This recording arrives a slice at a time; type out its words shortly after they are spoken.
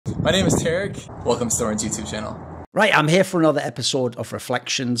My name is Tarek. Welcome to Thorin's YouTube channel. Right, I'm here for another episode of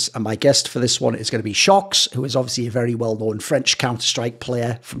Reflections, and my guest for this one is going to be shox, who is obviously a very well-known French Counter-Strike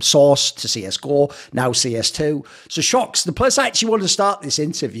player from Source to CSGO, now CS2. So shox, the place I actually wanted to start this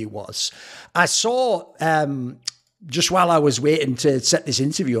interview was, I saw, just while I was waiting to set this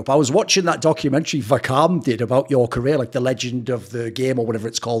interview up, I was watching that documentary VeryGames did about your career, like the legend of the game or whatever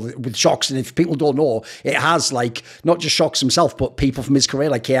it's called, with shox. And if people don't know, it has like not just shox himself, but people from his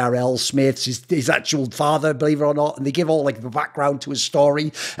career, like KRL, Smiths, his actual father, believe it or not. And they give all like the background to his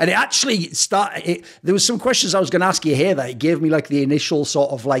story. And it actually started, there was some questions I was going to ask you here that it gave me like the initial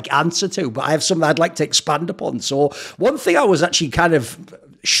sort of like answer to, but I have something I'd like to expand upon. So one thing I was actually kind of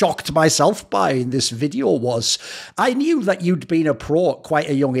shocked myself by in this video was I knew that you'd been a pro at quite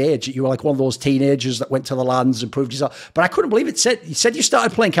a young age. You were like one of those teenagers that went to the LANs and proved yourself. But I couldn't believe it. You said you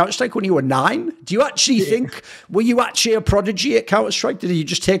started playing Counter-Strike when you were 9. Do you actually think, were you actually a prodigy at Counter-Strike? Did you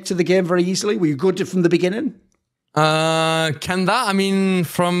just take to the game very easily? Were you good from the beginning? Kinda. I mean,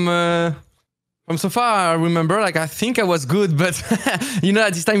 from so far, I remember, like, I think I was good, but, you know,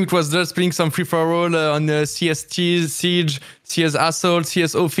 at this time, it was just playing some free-for-all on CST, Siege, CS Assault,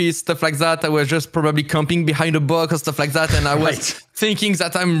 CS Office, stuff like that. I was just probably camping behind a box or stuff like that, and I was thinking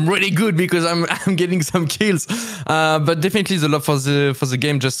that I'm really good because I'm getting some kills. But definitely the love for the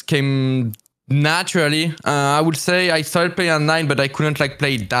game just came naturally. I would say I started playing at 9, but I couldn't, like,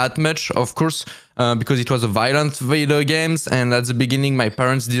 play that much, of course. Because it was a violent video games, and at the beginning my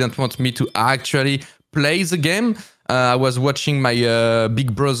parents didn't want me to actually play the game. I was watching my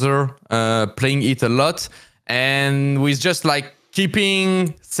big brother playing it a lot, and with just like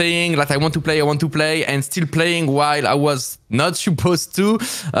keeping saying like I want to play and still playing while I was not supposed to,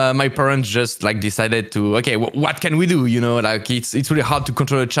 my parents just like decided to, okay, what can we do? You know, like it's really hard to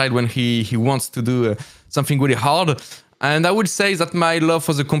control a child when he wants to do something really hard. And I would say that my love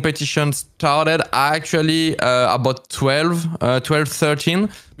for the competition started actually about 13,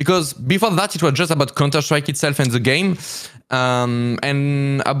 because before that it was just about Counter-Strike itself and the game.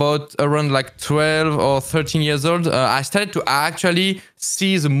 And about around like 12 or 13 years old, I started to actually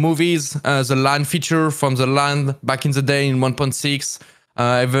see the movies, the LAN feature from the LAN back in the day in 1.6.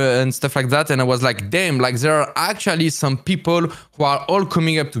 And stuff like that, and I was like, damn, like there are actually some people who are all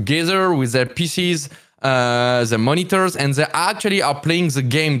coming up together with their PCs, the monitors, and they actually are playing the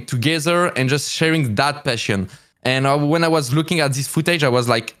game together and just sharing that passion. And when I was looking at this footage, I was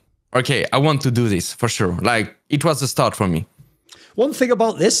like, okay, I want to do this for sure. Like, it was the start for me. One thing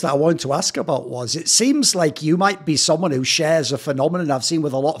about this that I wanted to ask about was, it seems like you might be someone who shares a phenomenon I've seen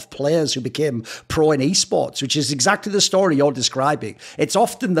with a lot of players who became pro in esports, which is exactly the story you're describing. It's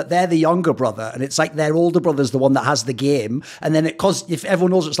often that they're the younger brother, and it's like their older brother's the one that has the game. And then because if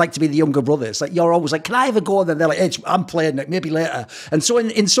everyone knows what it's like to be the younger brother, it's like you're always like, can I have a go? And then they're like, hey, I'm playing it, maybe later. And so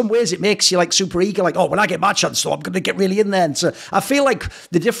in some ways, it makes you like super eager, like, oh, when I get my chance, so I'm going to get really in there. And so I feel like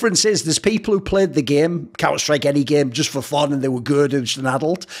the difference is there's people who played the game, Counter-Strike, any game, just for fun, and they were good. It was an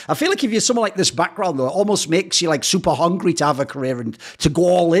adult. I feel like if you're someone like this background, though, it almost makes you like super hungry to have a career and to go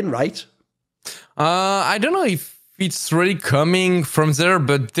all in, right? I don't know if it's really coming from there,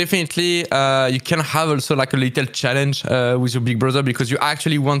 but definitely you can have also like a little challenge with your big brother, because you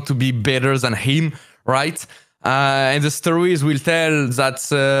actually want to be better than him, right? And the stories will tell that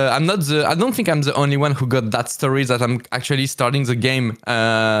I don't think I'm the only one who got that story, that I'm actually starting the game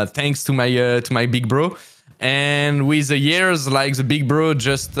thanks to my big bro. And with the years, like the big bro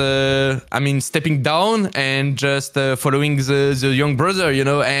just, stepping down and just following the young brother, you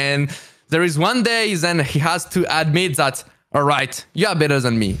know. And there is one day then he has to admit that, all right, you are better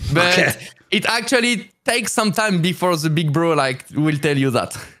than me. But it actually takes some time before the big bro like will tell you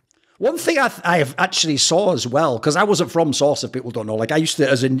that. One thing I have actually saw as well, because I wasn't from Source, if people don't know, like I used to,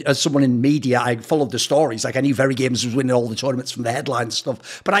 as someone in media, I followed the stories. Like I knew VeryGames was winning all the tournaments from the headlines and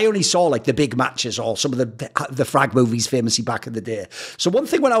stuff, but I only saw like the big matches or some of the frag movies famously back in the day. So one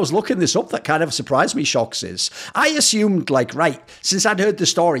thing when I was looking this up that kind of surprised me, shox, is I assumed like, right, since I'd heard the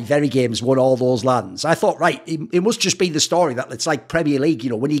story, VeryGames won all those LANs, I thought, right, it must just be the story that it's like Premier League,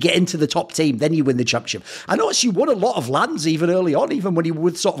 you know, when you get into the top team, then you win the championship. I noticed you won a lot of LANs even early on, even when you were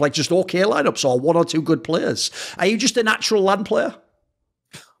with sort of like just okay lineups or one or two good players. Are you just a natural LAN player?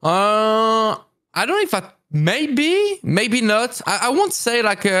 I don't know if maybe not. I won't say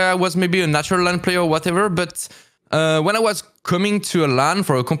like I was maybe a natural LAN player or whatever, but when I was coming to a LAN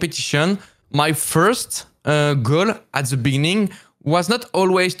for a competition, my first goal at the beginning was not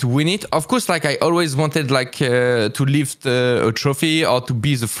always to win it. Of course, like I always wanted like to lift a trophy or to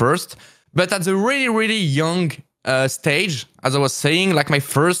be the first. But at the really, really young stage, as I was saying, like my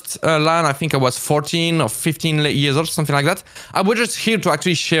first LAN, I think I was 14 or 15 years old, something like that. I was just here to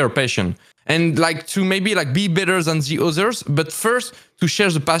actually share passion and like to maybe like be better than the others, but first to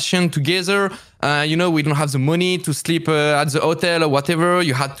share the passion together. You know, we don't have the money to sleep at the hotel or whatever.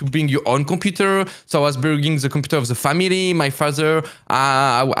 You had to bring your own computer. So I was bringing the computer of the family. My father,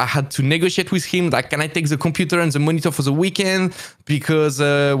 I had to negotiate with him, like, can I take the computer and the monitor for the weekend? Because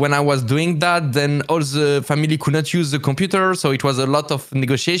when I was doing that, then all the family could not use the computer. So it was a lot of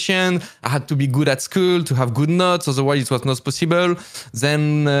negotiation. I had to be good at school to have good notes. Otherwise, it was not possible.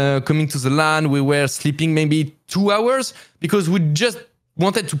 Then coming to the LAN, we were sleeping maybe 2 hours because we just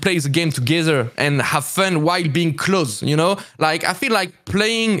wanted to play the game together and have fun while being close, you know? Like, I feel like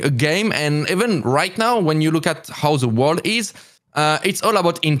playing a game, and even right now, when you look at how the world is, it's all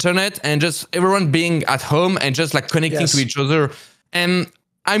about internet and just everyone being at home and just like connecting to each other. And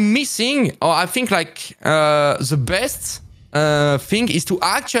I'm missing, or I think like the best thing is to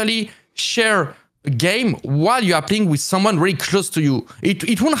actually share a game while you are playing with someone really close to you.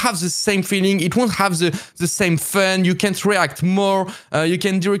 It won't have the same feeling. It won't have the same fun. You can't react more. You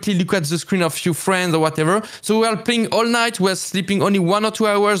can directly look at the screen of your friends or whatever. So we are playing all night. We're sleeping only 1 or 2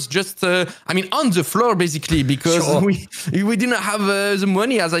 hours, just I mean on the floor basically, because we didn't have the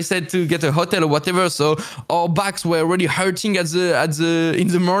money, as I said, to get a hotel or whatever. So our backs were already hurting in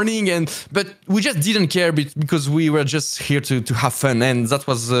the morning, but we just didn't care because we were just here to have fun, and that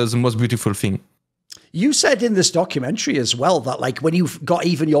was the most beautiful thing. You said in this documentary as well that like when you got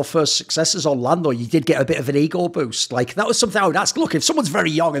even your first successes on LAN, though, you did get a bit of an ego boost. Like that was something I would ask. Look, if someone's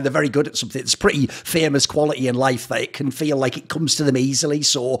very young and they're very good at something, it's pretty famous quality in life that it can feel like it comes to them easily.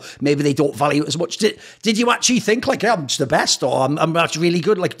 So maybe they don't value it as much. Did you actually think like, yeah, I'm just the best, or I'm actually really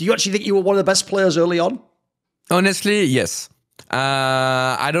good? Like, do you actually think you were one of the best players early on? Honestly, yes.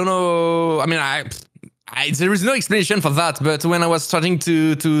 I don't know. I mean, there is no explanation for that, but when I was starting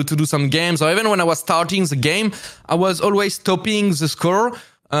to do some games, or even when I was starting the game, I was always topping the score.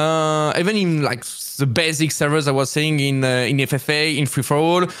 Even in like the basic servers I was saying in FFA, in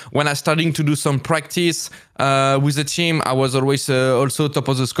free-for-all, when I starting to do some practice with the team, I was always also top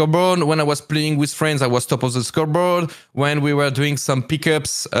of the scoreboard. When I was playing with friends, I was top of the scoreboard. When we were doing some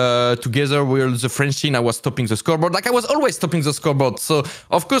pickups together with the French team, I was topping the scoreboard. Like I was always topping the scoreboard. So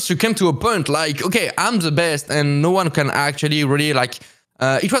of course you came to a point like, okay, I'm the best, and no one can actually really like.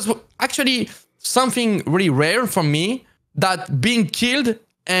 It was actually something really rare for me, that being killed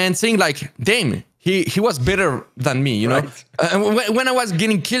and saying like, damn, he was better than me, you know. When I was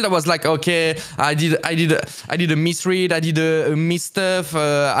getting killed, I was like, okay, I did a misread, I did a miss stuff,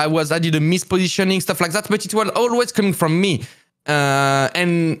 I did a mispositioning, stuff like that. But it was always coming from me,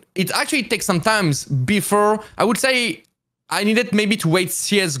 and it actually takes some time before. I would say I needed maybe to wait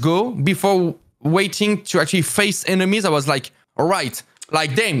CSGO before waiting to actually face enemies. I was like, all right.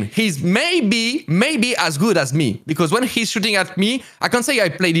 Like, damn, he's maybe as good as me. Because when he's shooting at me, I can't say I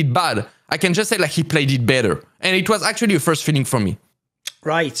played it bad. I can just say like he played it better. And it was actually a first feeling for me.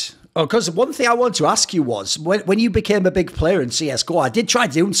 Right. Oh, because one thing I wanted to ask you was, when you became a big player in CSGO, I did try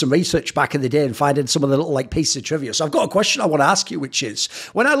doing some research back in the day and finding some of the little like pieces of trivia. So I've got a question I want to ask you, which is,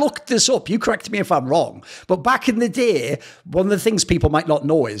 when I looked this up, you correct me if I'm wrong, but back in the day, one of the things people might not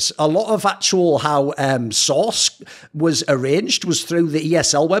know is a lot of actual how Source was arranged was through the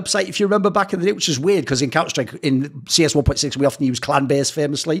ESL website, if you remember back in the day, which is weird because in Counter-Strike, in CS 1.6, we often use clan-based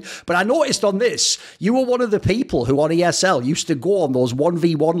famously. But I noticed on this, you were one of the people who on ESL used to go on those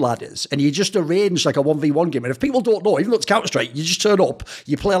 1v1 ladders, and you just arrange like a 1v1 game. And if people don't know, even though it's Counter-Strike, you just turn up,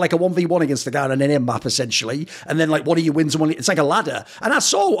 you play like a 1v1 against the guy on an NM map essentially, and then like one of you wins and one, it's like a ladder. And I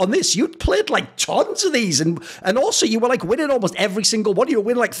saw on this, you'd played like tons of these, and also you were like winning almost every single one. You were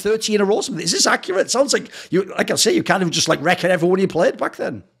winning like 30 in a row. Is this accurate? It sounds like you, like I say, you kind of just like wrecking everyone you played back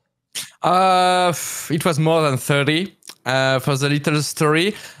then. It was more than 30. For the little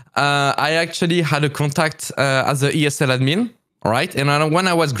story, I actually had a contact as the ESL admin. All right. And when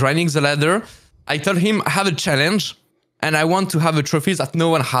I was grinding the ladder, I told him I have a challenge and I want to have a trophy that no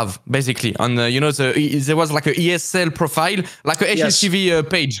one have, basically. On you know, there was like a ESL profile, like a HLTV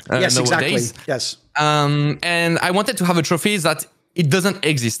page yes, nowadays. Exactly. Yes. And I wanted to have a trophy that it doesn't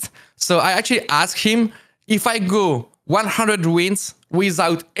exist. So I actually asked him, if I go 100 wins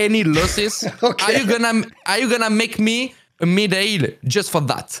without any losses, okay, are you gonna make me a medal just for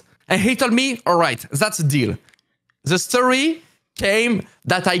that? And he told me, all right, that's a deal. The story came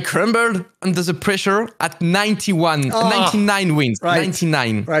that I crumbled under the pressure at 99 wins. Right.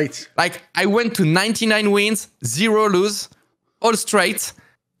 99. Right. Like I went to 99 wins, 0 lose, all straight.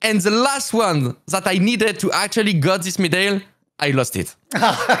 And the last one that I needed to actually got this medal, I lost it.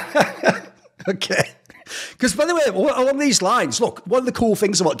 Okay. Because, by the way, along these lines, look, one of the cool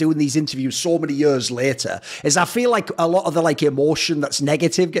things about doing these interviews so many years later is I feel like a lot of the like emotion that's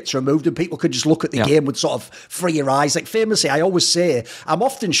negative gets removed and people can just look at the game with sort of free your eyes. Like famously, I always say, I'm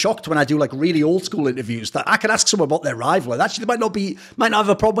often shocked when I do like really old school interviews that I can ask someone about their rival and actually they might not have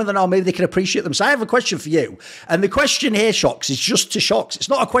a problem with it now, maybe they can appreciate them. So I have a question for you. And the question here, Shox, is just to Shox. It's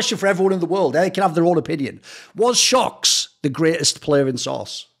not a question for everyone in the world. They can have their own opinion. Was Shox the greatest player in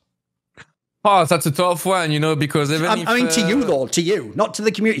Source? Oh, that's a tough one, you know, because even I mean, to you, though, to you, not to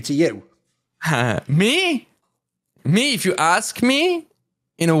the community, to you. Me, if you ask me,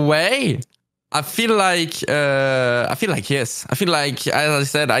 in a way, I feel like yes. I feel like, as I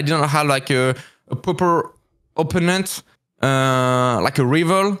said, I didn't have like a proper opponent, like a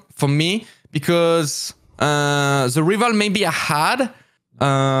rival for me, because the rival maybe I had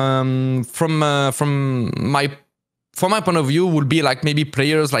from my point of view would be like maybe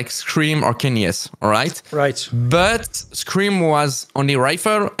players like Scream or KNS, all right? Right. But Scream was only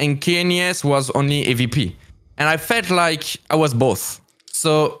rifle and KNS was only AVP. And I felt like I was both.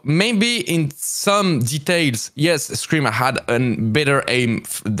 So maybe in some details, yes, Scream had a better aim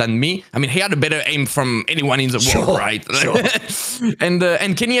than me. I mean, he had a better aim from anyone in the world, right? Sure. And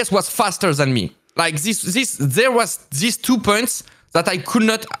KNS was faster than me. Like there was these 2 points that I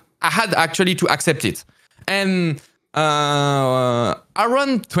had actually to accept it. And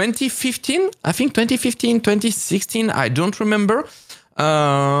around 2015, I think 2015, 2016, I don't remember.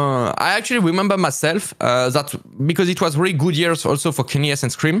 I actually remember myself that because it was really good years also for KNS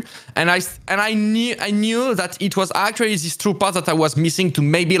and Scream, and I knew that it was actually this true part that I was missing to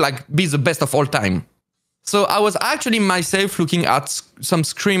maybe like be the best of all time. So I was actually myself looking at some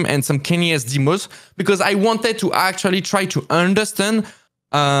Scream and some KNS demos because I wanted to actually try to understand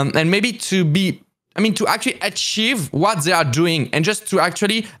and maybe to actually achieve what they are doing and just to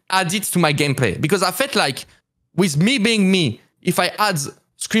actually add it to my gameplay. Because I felt like with me being me, if I had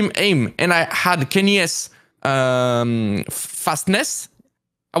Scream aim and I had KNS fastness,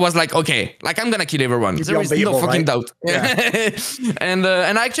 I was like, okay, like I'm gonna kill everyone. There is no fucking doubt. Yeah. and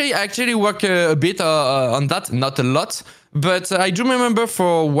I actually work a bit on that, not a lot, but I do remember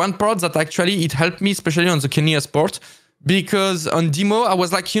for one part that actually it helped me, especially on the KNS part, because on demo I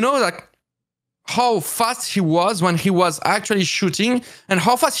was like, you know, like how fast he was when he was actually shooting and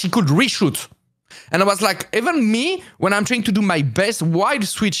how fast he could reshoot. And I was like, even me, when I'm trying to do my best while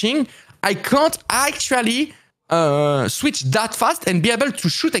switching, I can't actually switch that fast and be able to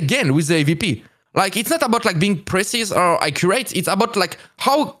shoot again with the AVP. Like, it's not about like being precise or accurate. It's about like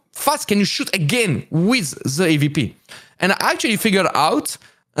how fast can you shoot again with the AVP. And I actually figured out,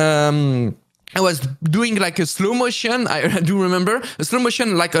 I was doing like a slow motion. I do remember a slow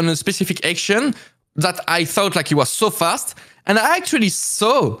motion, like on a specific action that I thought like he was so fast. And I actually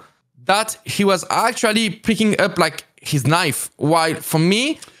saw that he was actually picking up like his knife. While for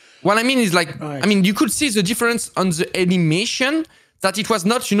me, what I mean is like, right. I mean, you could see the difference on the animation that it was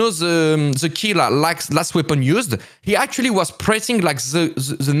not, you know, the killer like last weapon used. He actually was pressing like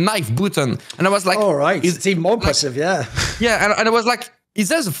the knife button. And I was like, oh, right. It's even more impressive. Yeah. Yeah. And I was like, is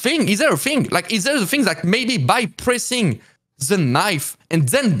there a thing? Like, is there a thing that maybe by pressing the knife and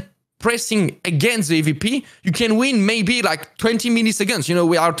then pressing against the AVP, you can win maybe like 20 milliseconds. You know,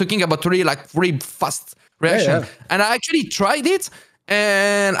 we are talking about really fast reaction. Yeah. And I actually tried it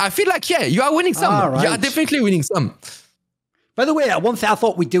and I feel like, yeah, you are winning some. Right. You are definitely winning some. By the way, one thing I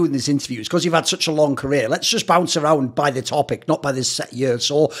thought we'd do in this interview is because you've had such a long career, let's just bounce around by the topic, not by this set year.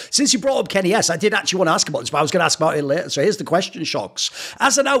 So since you brought up KNS, I did actually want to ask about this, but I was going to ask about it later. So here's the question, Shox.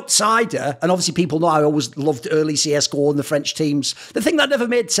 As an outsider, and obviously people know I always loved early CSGO and the French teams, the thing that never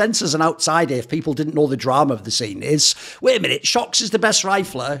made sense as an outsider, if people didn't know the drama of the scene, is, wait a minute, Shox is the best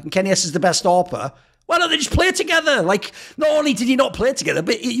rifler and KNS is the best AWPer. Why don't they just play together? Like, not only did you not play together,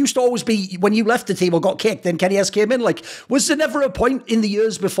 but it used to always be when you left the team or got kicked, then KNS came in. Like, was there never a point in the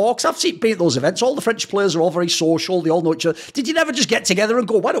years before? Because I've seen being at those events, all the French players are all very social. They all know each other. Did you never just get together and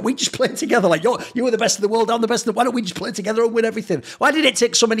go, why don't we just play together? Like, you were the best in the world, I'm the best. Why don't we just play together and win everything? Why did it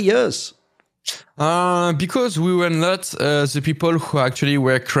take so many years? Because we were not the people who actually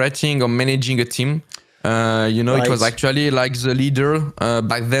were creating or managing a team. You know, right. It was actually like the leader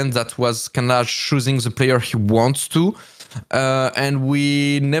back then that was kind of choosing the player he wants to. And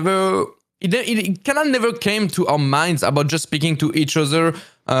we never, it kind of never came to our minds about just speaking to each other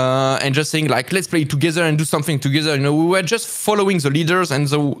and just saying like, let's play together and do something together. You know, we were just following the leaders and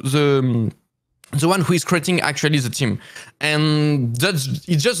the one who is creating actually the team. And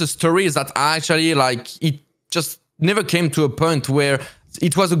it's just a story that actually like, it just never came to a point where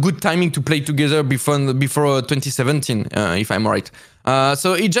it was a good timing to play together before 2017, if I'm right.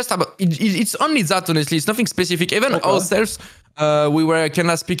 So it's only that, honestly. It's nothing specific. Even ourselves, we were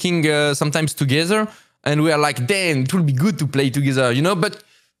kind of speaking sometimes together, and we are like, damn, it will be good to play together, you know. But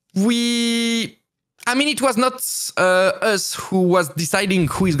it was not us who was deciding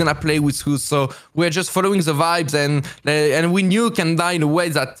who is gonna play with who. So we're just following the vibes, and we knew Kanda in a way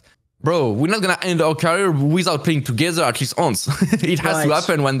that, bro, we're not gonna end our career without playing together at least once. It has to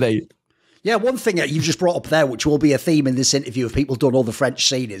happen one day. Yeah, one thing that you've just brought up there, which will be a theme in this interview if people don't know the French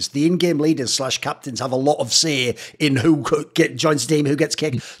scene, is the in-game leaders / captains have a lot of say in who joins the team, who gets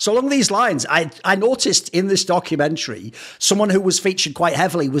kicked. So along these lines, I noticed in this documentary, someone who was featured quite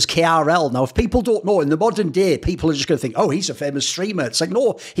heavily was KRL. Now, if people don't know, in the modern day, people are just going to think, oh, he's a famous streamer. It's like,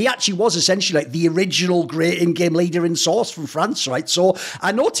 no, he actually was essentially like the original great in-game leader in Source from France, right? So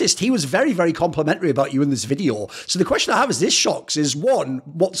I noticed he was very, very complimentary about you in this video. So the question I have is this, shox, is one,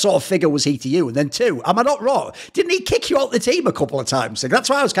 what sort of figure was he to you? And then two, am I not wrong? Didn't he kick you out the team a couple of times? Like, that's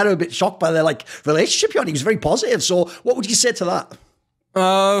why I was kind of a bit shocked by the relationship you had. He was very positive. So what would you say to that?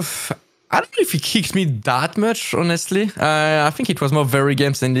 I don't know if he kicked me that much, honestly. I think it was more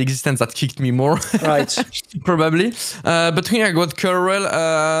VeryGames and the existence that kicked me more. Right. Probably. But when I got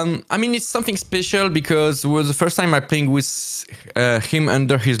Currell, it's something special because it was the first time I'm playing with him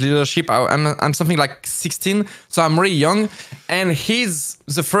under his leadership. I'm something like 16, so I'm really young. And he's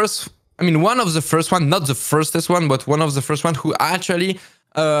the first, one of the first one, not the firstest one, but one of the first one who actually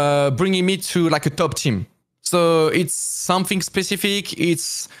bringing me to like a top team. So it's something specific.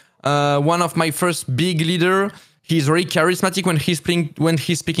 It's one of my first big leader. He's very charismatic when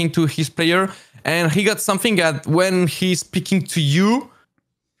he's speaking to his player, and he got something that when he's speaking to you,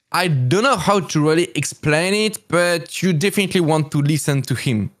 I don't know how to really explain it, but you definitely want to listen to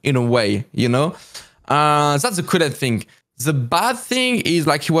him in a way, you know. That's the cool thing. The bad thing is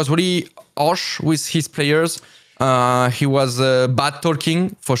like he was really harsh with his players. He was bad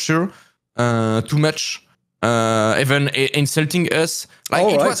talking for sure, too much. Even insulting us.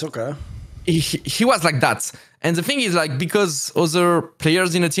 Like, okay. He was like that. And the thing is, like, because other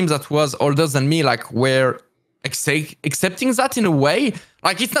players in the team that was older than me, like, were accepting that in a way.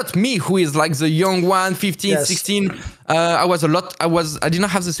 Like, it's not me who is like the young one, 15, 16. I did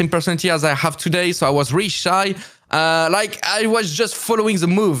not have the same personality as I have today, so I was really shy. I was just following the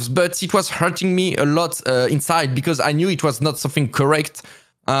moves, but it was hurting me a lot inside because I knew it was not something correct.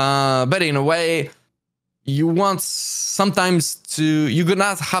 But in a way, you're gonna have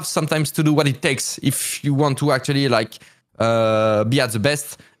sometimes to do what it takes if you want to actually be at the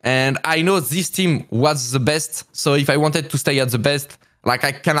best. And I know this team was the best, so if I wanted to stay at the best, like,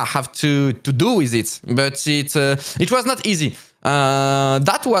 I kind of have to do with it. But it was not easy.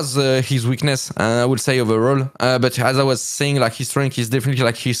 That was his weakness, I would say, overall. But as I was saying, like, his strength is definitely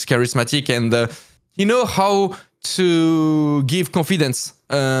like he's charismatic, and you know how to give confidence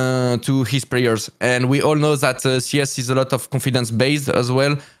to his players. And we all know that CS is a lot of confidence based as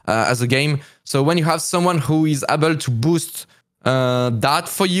well as a game. So when you have someone who is able to boost that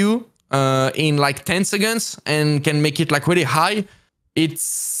for you in like 10 seconds and can make it like really high,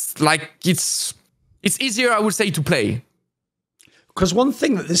 it's easier, I would say, to play. Because one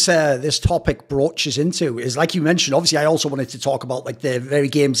thing that this topic broaches into is, like you mentioned, obviously I also wanted to talk about like the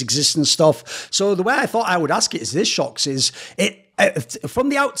VeryGames existence stuff. So the way I thought I would ask it is this, shox, is from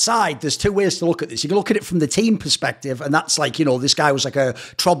the outside, there's two ways to look at this. You can look at it from the team perspective, and that's like, you know, this guy was like a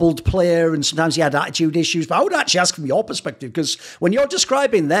troubled player and sometimes he had attitude issues. But I would actually ask from your perspective, because when you're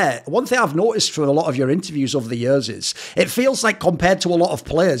describing there, one thing I've noticed from a lot of your interviews over the years is it feels like compared to a lot of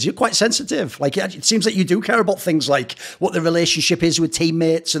players, you're quite sensitive. Like, it seems like you do care about things like what the relationship is with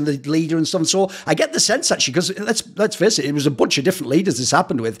teammates and the leader and stuff. So I get the sense, actually, because let's face it, it was a bunch of different leaders this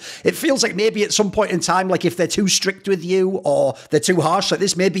happened with. It feels like maybe at some point in time, like if they're too strict with you or they're too harsh like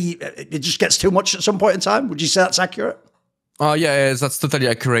this, maybe it just gets too much at some point in time. Would you say that's accurate? Oh, yeah, that's totally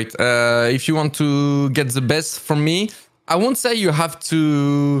accurate. If you want to get the best from me, I won't say you have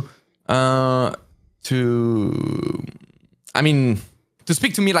to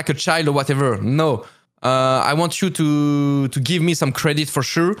speak to me like a child or whatever. No. I want you to give me some credit for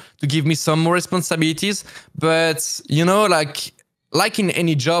sure, to give me some more responsibilities. But, you know, like in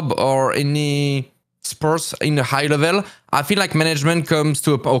any job or any sports in a high level, I feel like management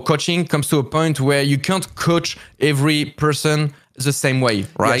or coaching comes to a point where you can't coach every person the same way,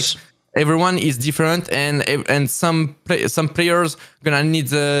 right? Yes. Everyone is different, and some players gonna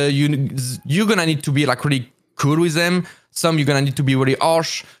need you're gonna need to be like really cool with them. Some you're gonna need to be really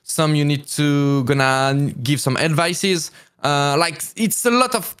harsh. Some you need to gonna give some advices. Like it's a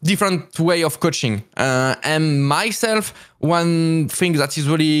lot of different way of coaching. And myself, one thing that is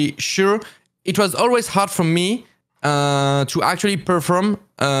really sure, it was always hard for me to actually perform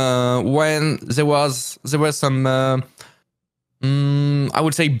when there were some I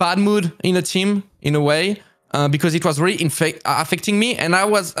would say bad mood in a team in a way, because it was really affecting me. And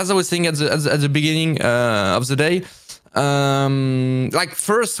as I was saying at the beginning of the day, like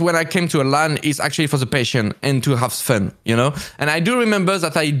first when I came to a LAN is actually for the passion and to have fun, you know. And I do remember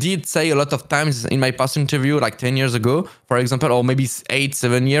that I did say a lot of times in my past interview, like 10 years ago, for example, or maybe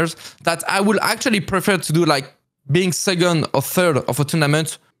 8-7 years, that I would actually prefer to do like being second or third of a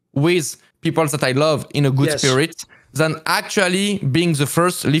tournament with people that I love in a good spirit than actually being the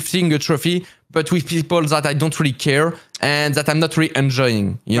first lifting a trophy, but with people that I don't really care and that I'm not really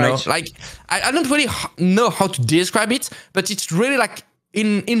enjoying, you know? Like, I don't really know how to describe it, but it's really like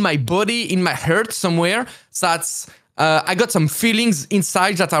in my body, in my heart somewhere, that's, I got some feelings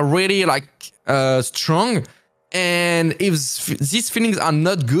inside that are really like strong. And if these feelings are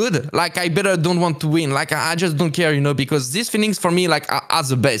not good, like I better don't want to win. Like I just don't care, you know, because these feelings for me like are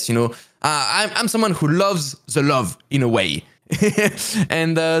the best, you know. I'm someone who loves the love in a way.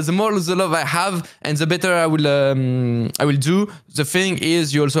 And the more the love I have and the better I will do. The thing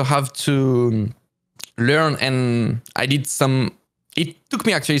is you also have to learn, and I did it took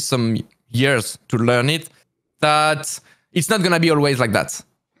me actually some years to learn it, that it's not gonna be always like that.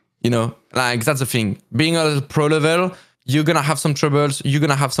 You know, like that's the thing. Being at a pro level, you're gonna have some troubles, you're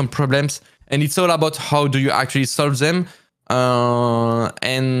gonna have some problems, and it's all about how do you actually solve them.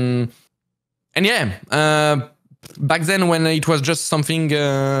 And yeah, back then when it was just something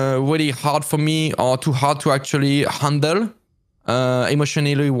really hard for me or too hard to actually handle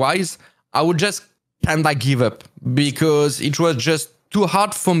emotionally wise, I would just kind of give up because it was just too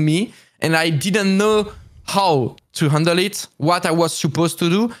hard for me and I didn't know how to handle it, what I was supposed to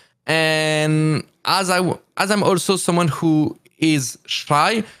do. And as I'm also someone who is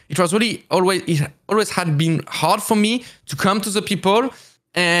shy, it always had been hard for me to come to the people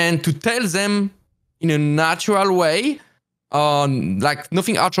and to tell them in a natural way, like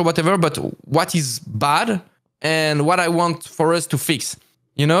nothing harsh or whatever, but what is bad and what I want for us to fix.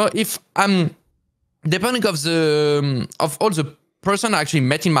 You know, if I'm depending of all the person I actually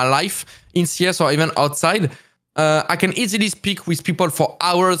met in my life in CS or even outside, I can easily speak with people for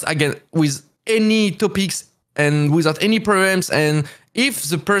hours again with any topics and without any problems. And if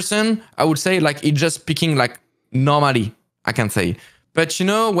the person, I would say like it's just speaking like normally, I can say. But you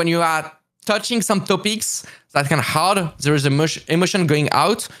know, when you are touching some topics that can hard, there is emotion going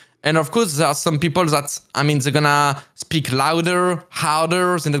out. And of course, there are some people that, I mean, they're gonna speak louder,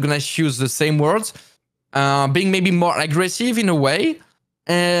 harder, and they're gonna use the same words, being maybe more aggressive in a way.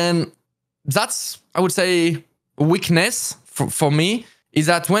 And that's, I would say, weakness for me, is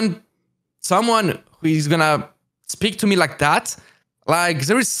that when someone who is gonna speak to me like that, like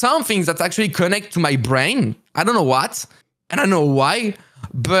there is something that actually connect to my brain. I don't know what, and I don't know why,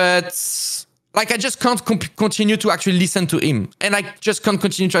 but like I just can't continue to actually listen to him, and I just can't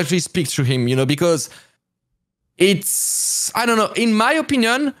continue to actually speak to him, you know, because it's, I don't know, in my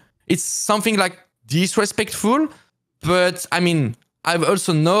opinion, it's something like disrespectful. But I mean, I've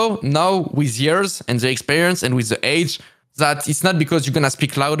also know now with years and the experience and with the age that it's not because you're gonna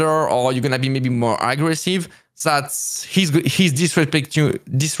speak louder or you're gonna be maybe more aggressive that he's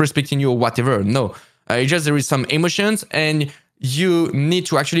disrespecting you or whatever. No, it's just there is some emotions and you need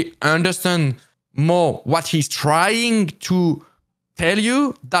to actually understand more what he's trying to tell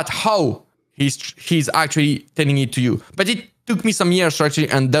you, that how he's actually telling it to you. But it took me some years to actually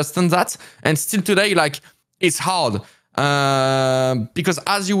understand that, and still today, like, it's hard because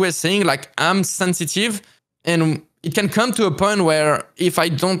as you were saying, like, I'm sensitive, and it can come to a point where if I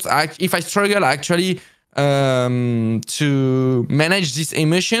struggle actually to manage these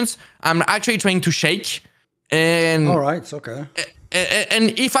emotions, I'm actually trying to shake. And all right, okay.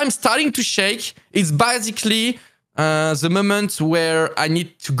 And if I'm starting to shake, it's basically the moment where I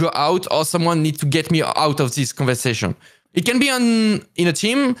need to go out or someone needs to get me out of this conversation. It can be in a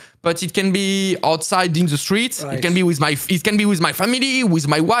team, but it can be outside in the streets. Right. It can be with my family, with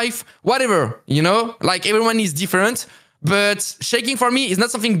my wife, whatever, you know? Like, everyone is different, but shaking for me is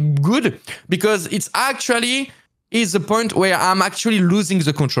not something good because it's actually is the point where I'm actually losing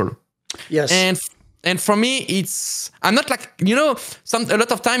the control. Yes. And for me, I'm not like, you know, a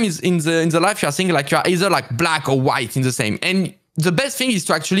lot of time is in the life you're saying like you're either like black or white in the same. And the best thing is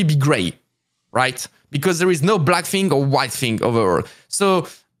to actually be gray, right? Because there is no black thing or white thing overall. So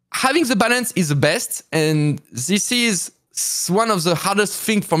having the balance is the best. And this is one of the hardest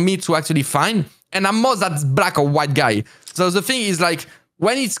things for me to actually find. And I'm more that black or white guy. So the thing is like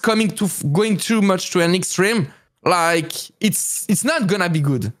when it's going too much to an extreme, like it's not gonna be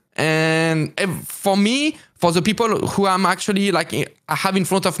good. And for me, for the people who I'm actually like I have in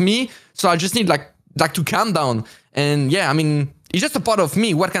front of me, so I just need like to calm down. And yeah, I mean, it's just a part of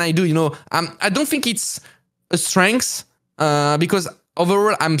me. What can I do? You know, I don't think it's a strength because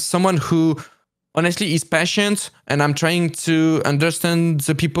overall I'm someone who honestly is patient, and I'm trying to understand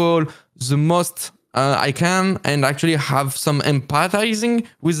the people the most I can, and actually have some empathizing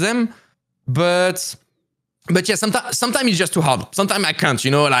with them. But yeah, sometimes it's just too hard. Sometimes I can't,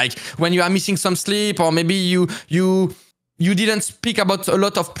 you know, like when you are missing some sleep, or maybe you didn't speak about a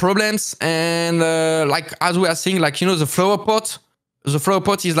lot of problems, and like as we are saying, like, you know, the flower pot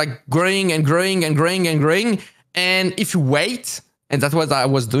is like growing and growing and growing and growing. And if you wait, and that's what I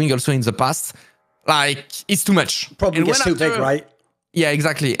was doing also in the past, like it's too much. Probably gets too big, right? Yeah,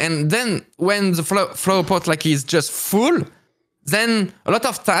 exactly. And then when the flower pot like is just full, then a lot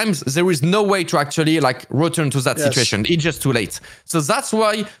of times there is no way to actually like return to that situation. It's just too late. So that's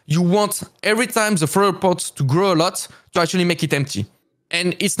why you want every time the flower pot to grow a lot to actually make it empty.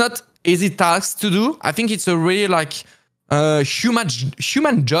 And it's not easy task to do. I think it's a really like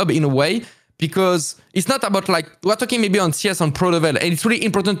human job in a way, because it's not about like, we're talking maybe on CS on pro level, and it's really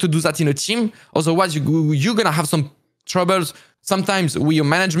important to do that in a team. Otherwise you're gonna have some troubles sometimes with your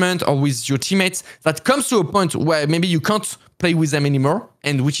management or with your teammates, that comes to a point where maybe you can't play with them anymore,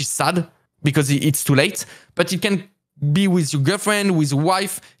 and which is sad because it's too late. But it can be with your girlfriend, with your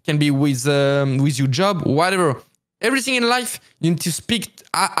wife, can be with your job, whatever. Everything in life, you need to speak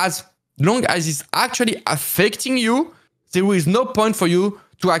as long as it's actually affecting you. There is no point for you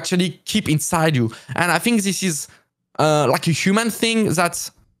to actually keep inside you. And I think this is like a human thing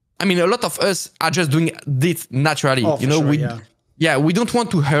that, I mean, a lot of us are just doing this naturally. Oh, you know, sure, we don't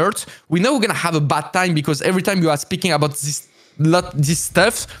want to hurt. We know we're gonna have a bad time, because every time you are speaking about this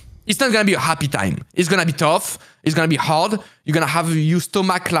stuff, it's not gonna be a happy time. It's gonna be tough. It's gonna be hard. You're gonna have your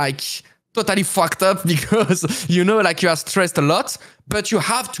stomach like totally fucked up because you know, like you are stressed a lot. But you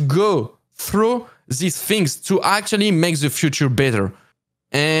have to go through these things to actually make the future better.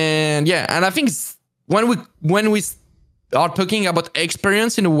 And yeah, and I think when we are talking about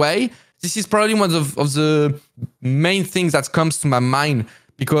experience in a way, this is probably one of the main things that comes to my mind,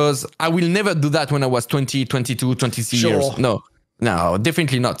 because I will never do that when I was 20, 22, 23 years. No,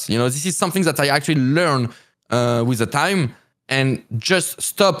 definitely not. You know, this is something that I actually learn with the time, and just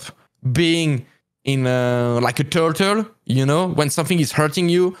stop being in like a turtle, you know, when something is hurting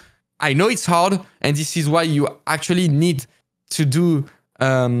you. I know it's hard, and this is why you actually need to do,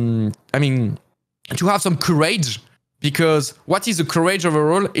 I mean, to have some courage. Because what is the courage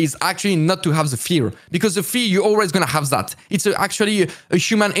overall is actually not to have the fear. Because the fear, you're always going to have that. It's actually a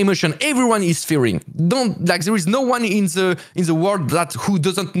human emotion. Everyone is fearing. There is no one in the world who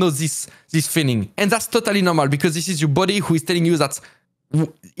doesn't know this feeling. And that's totally normal, because this is your body who is telling you that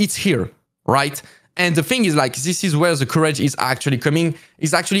it's here, right? And the thing is, like, this is where the courage is actually coming.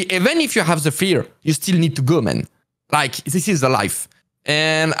 Is actually, even if you have the fear, you still need to go, man. Like, this is the life.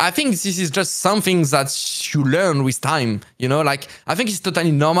 And I think this is just something that you learn with time, you know, like, I think it's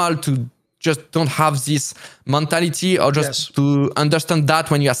totally normal to just don't have this mentality, or just to understand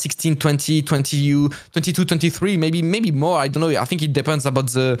that when you are 16, 20, 22, 23, maybe more. I don't know. I think it depends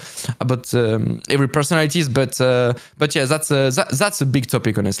about every personalities, but yeah, that's a big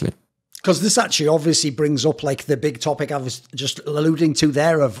topic, honestly. Because this actually obviously brings up like the big topic I was just alluding to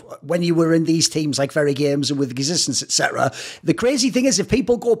there of when you were in these teams like VeryGames and with Existence, etc. The crazy thing is, if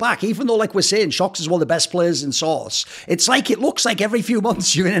people go back, even though like we're saying shox is one of the best players in Source, it's like it looks like every few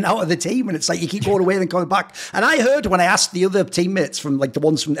months you're in and out of the team, and it's like you keep going away and coming back. And I heard when I asked the other teammates from like the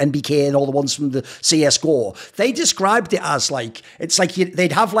ones from NBK and all the ones from the CSGO, they described it as like, it's like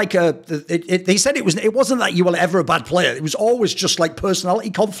they'd have like they said it wasn't that you were ever a bad player. It was always just like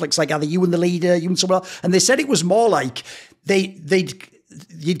personality conflicts, like either you and the leader, you and someone else. And they said it was more like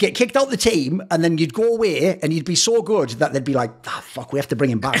you'd get kicked out the team, and then you'd go away and you'd be so good that they'd be like, fuck, we have to bring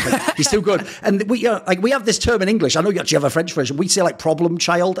him back. Like, he's too good. And we have this term in English. I know you actually have a French version. We say like problem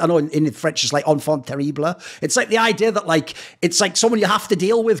child. I know in French it's like enfant terrible. It's like the idea that like, it's like someone you have to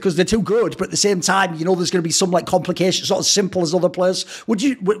deal with because they're too good, but at the same time, you know, there's going to be some like complications. It's not as simple as other players.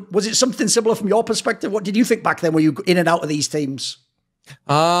 Was it something similar from your perspective? What did you think back then? Were you in and out of these teams?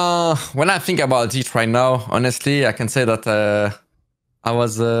 When I think about it right now, honestly, I can say that I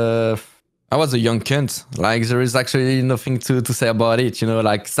was a young cunt. Like, there is actually nothing to say about it, you know,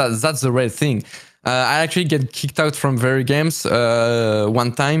 like that's the real thing. I actually get kicked out from VeryGames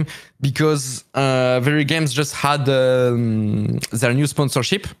one time because VeryGames just had their new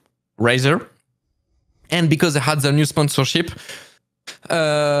sponsorship, Razer. And because they had their new sponsorship,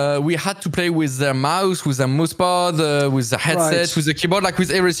 we had to play with their mouse, with their mouse pad, with the headset, with the keyboard, like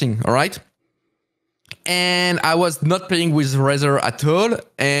with everything, all right? And I was not playing with Razer at all.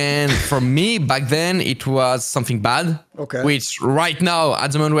 And for me, back then, it was something bad. Okay. Which right now,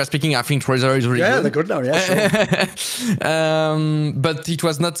 at the moment we're speaking, I think Razer is really good. Yeah, they're good now, yeah, sure. But it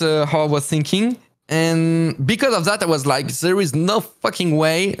was not how I was thinking. And because of that, I was like, there is no fucking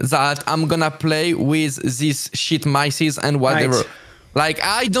way that I'm gonna play with these shit mices and whatever. Right. Like,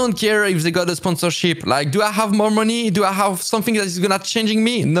 I don't care if they got a sponsorship. Like, do I have more money? Do I have something that is gonna changing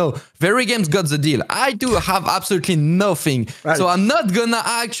me? No. VeryGames got the deal. I do have absolutely nothing. Right. So I'm not gonna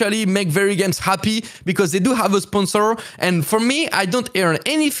actually make VeryGames happy because they do have a sponsor. And for me, I don't earn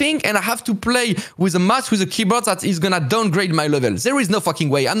anything and I have to play with a mouse, with a keyboard that is gonna downgrade my level. There is no fucking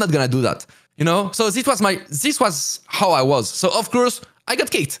way. I'm not gonna do that. You know? So this was how I was. So of course, I got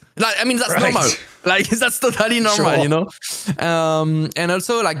kicked. Like, I mean, that's normal. Like, that's totally normal, you know? And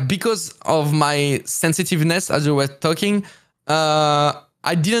also, like, because of my sensitiveness, as you were talking,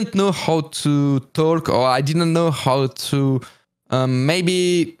 I didn't know how to talk, or I didn't know how to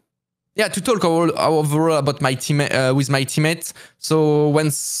to talk overall about my team with my teammates. So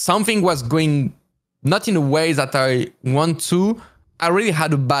when something was going not in a way that I want to, I really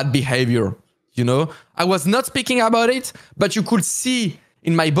had a bad behavior, you know? I was not speaking about it, but you could see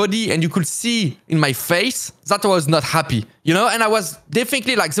in my body and you could see in my face that I was not happy, you know? And I was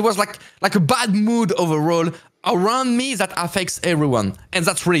definitely like, there was like a bad mood overall around me that affects everyone. And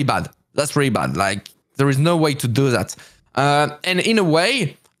that's really bad. That's really bad. Like, there is no way to do that. And in a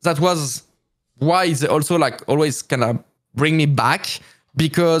way, that was why they also like always kind of bring me back,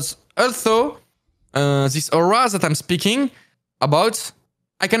 because also this aura that I'm speaking about,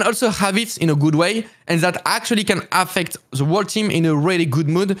 I can also have it in a good way, and that actually can affect the whole team in a really good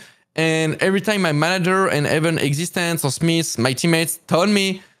mood. And every time my manager and even Existence or Smith, my teammates, told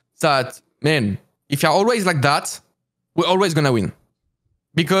me that, man, if you're always like that, we're always gonna win.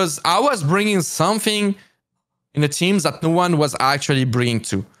 Because I was bringing something in the teams that no one was actually bringing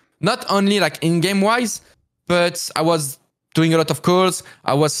to. Not only like in-game wise, but I was doing a lot of calls.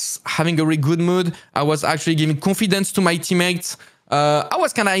 I was having a really good mood. I was actually giving confidence to my teammates. I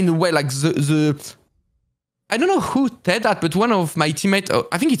was kind of in a way like I don't know who said that, but one of my teammates,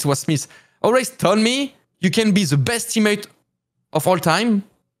 I think it was Smith, always told me, you can be the best teammate of all time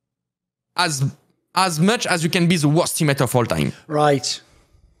as much as you can be the worst teammate of all time. Right.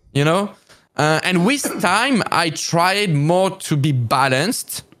 You know? And with time, I tried more to be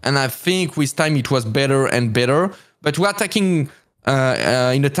balanced. And I think with time, it was better and better. But we are talking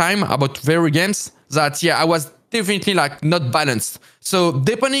in the time about VeryGames that, yeah, I was definitely like not balanced. So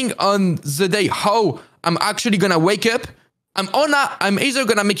depending on the day, how I'm actually gonna wake up, I'm either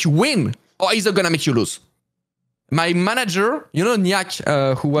gonna make you win or either gonna make you lose. My manager, you know,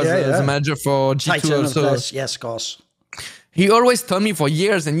 Niak, who was the manager for G2 also. Yes, of course. He always told me for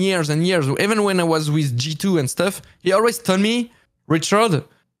years and years and years, even when I was with G2 and stuff, he always told me, Richard,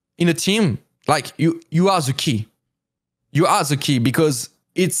 in a team, like you are the key. You are the key, because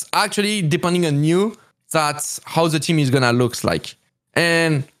it's actually depending on you, that's how the team is gonna look like.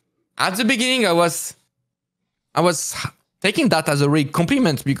 And at the beginning, I was taking that as a real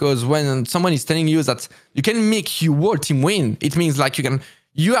compliment, because when someone is telling you that you can make your whole team win, it means like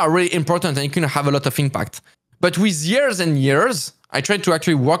you are really important and you can have a lot of impact. But with years and years, I tried to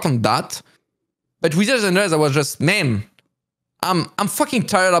actually work on that. But with years and years, I was just, man, I'm fucking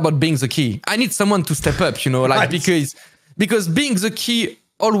tired about being the key. I need someone to step up, you know, like because being the key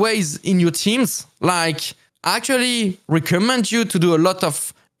always in your teams, like, I actually recommend you to do a lot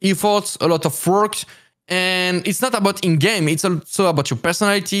of efforts, a lot of work, and it's not about in-game, it's also about your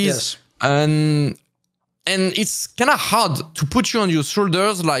personalities. Yes. And it's kind of hard to put you on your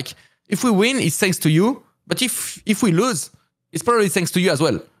shoulders, like, if we win, it's thanks to you, but if we lose, it's probably thanks to you as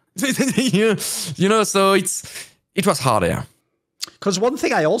well. You know, so it was hard, yeah. Because one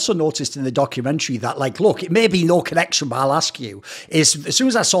thing I also noticed in the documentary that, like, look, it may be no connection, but I'll ask you, is as soon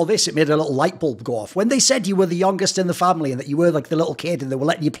as I saw this, it made a little light bulb go off. When they said you were the youngest in the family and that you were like the little kid and they were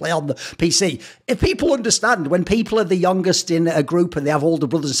letting you play on the PC, if people understand, when people are the youngest in a group and they have older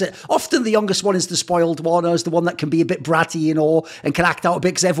brothers and sisters, often the youngest one is the spoiled one, or is the one that can be a bit bratty, you know, and can act out a bit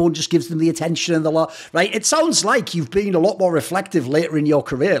because everyone just gives them the attention and the lot, right? It sounds like you've been a lot more reflective later in your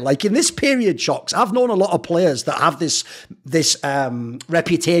career. Like in this period, shox, I've known a lot of players that have this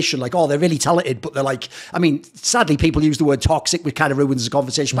reputation, like, oh, they're really talented, but they're like, I mean, sadly, people use the word toxic, which kind of ruins the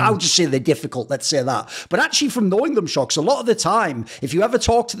conversation, but I would just say they're difficult, let's say that. But actually, from knowing them, Shox, a lot of the time, if you ever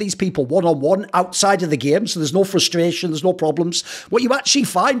talk to these people one-on-one outside of the game, so there's no frustration, there's no problems, what you actually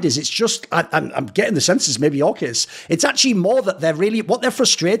find is it's just, I'm getting the sense, maybe your case, it's actually more that they're really, what they're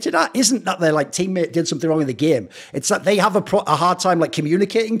frustrated at isn't that their like teammate did something wrong in the game, it's that they have a hard time like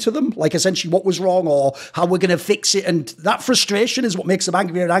communicating to them, like essentially what was wrong or how we're going to fix it, and that frustration is what makes them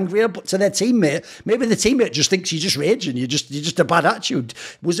angrier and angrier. But to their teammate, maybe the teammate just thinks you're just raging, you're just a bad attitude.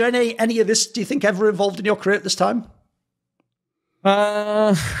 Was there any of this, do you think, ever involved in your career at this time?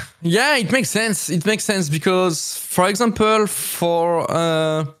 Yeah, it makes sense. It makes sense because, for example, for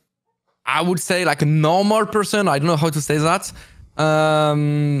I would say like a normal person, I don't know how to say that.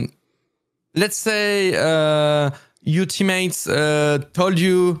 Let's say your teammates told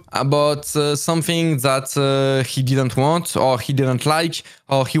you about something that he didn't want or he didn't like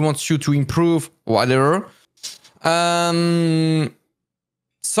or he wants you to improve, whatever.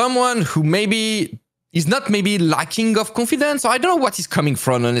 Someone who maybe is not maybe lacking of confidence, or I don't know what is coming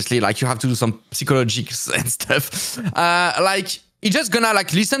from, honestly, like you have to do some psychologics and stuff. Like you're just gonna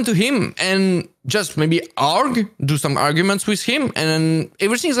like listen to him and just maybe do some arguments with him, and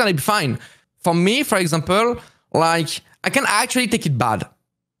everything's gonna be fine. For me, for example, like I can actually take it bad.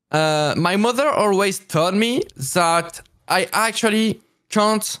 My mother always told me that I actually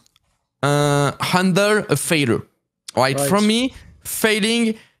can't handle a failure. Right? For me,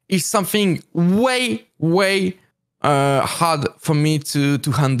 failing is something way hard for me to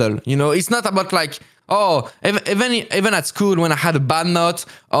handle. You know, it's not about like, oh, even at school when I had a bad note,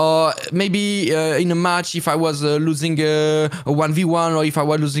 or maybe in a match if I was losing a 1v1, or if I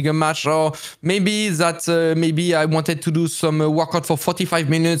was losing a match, or maybe that maybe I wanted to do some workout for 45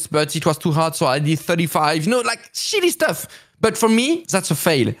 minutes, but it was too hard, so I did 35. You know, like shitty stuff. But for me, that's a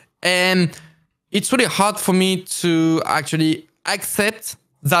fail, and it's really hard for me to actually accept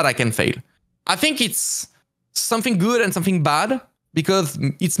that I can fail. I think it's something good and something bad, because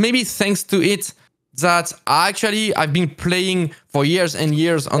it's maybe thanks to it that I've been playing for years and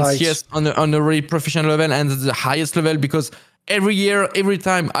years on CS on a really professional level and the highest level, because every year, every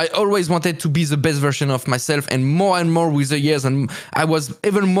time, I always wanted to be the best version of myself, and more with the years, and I was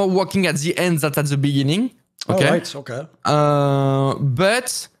even more working at the end than at the beginning. Okay. All right, okay.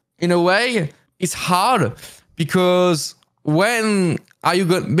 But in a way, it's hard, because when are you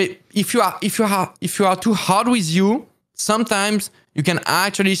going? If you are too hard with you, sometimes you can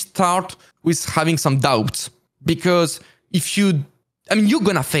actually start with having some doubts, because you're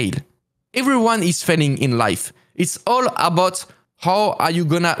gonna fail. Everyone is failing in life. It's all about what are you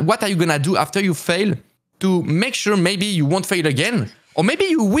gonna do after you fail to make sure maybe you won't fail again, or maybe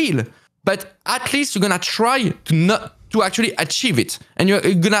you will, but at least you're gonna try to actually achieve it, and you're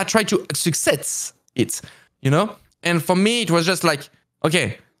gonna try to success it, you know? And for me, it was just like,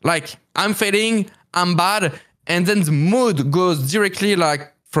 okay, like I'm failing, I'm bad, and then the mood goes directly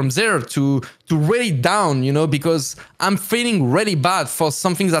like from there to really down, you know, because I'm feeling really bad for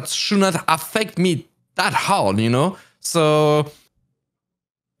something that should not affect me that hard, you know? So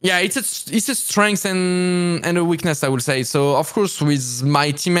yeah, it's a strength and a weakness, I would say. So of course, with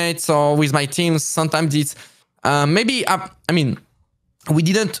my teammates or with my teams, sometimes it's we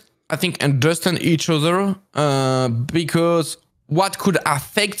didn't, I think, understand each other, because what could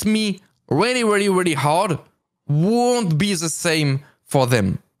affect me really hard won't be the same for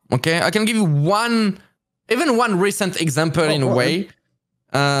them. Okay, I can give you one recent example in a way.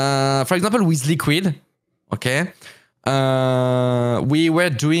 For example, with Liquid, okay, we were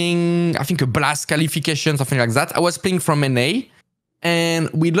doing, I think, a blast qualification, something like that. I was playing from NA, and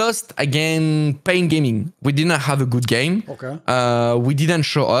we lost again Pain Gaming. We didn't have a good game. Okay. We didn't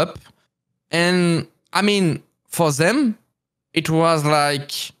show up, and I mean, for them, it was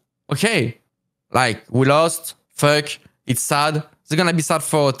like, okay, like we lost. Fuck, it's sad. They're gonna be sad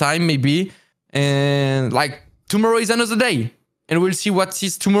for a time, maybe, and like tomorrow is another day, and we'll see what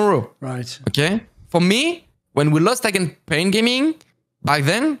is tomorrow. Right. Okay. For me, when we lost again Pain Gaming back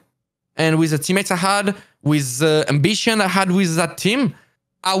then, and with the teammates I had, with the ambition I had with that team,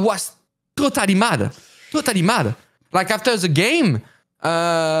 I was totally mad. Like after the game,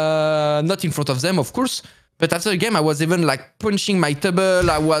 not in front of them, of course, but after the game, I was even like punching my table.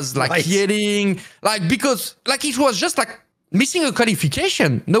 I was like yelling, like, because like it was just like missing a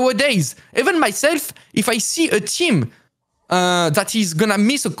qualification. Nowadays, even myself, if I see a team that is gonna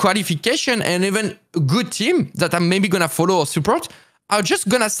miss a qualification, and even a good team that I'm maybe gonna follow or support, I'm just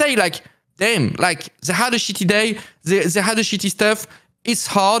gonna say like, damn, like they had a shitty day, they had a shitty stuff. It's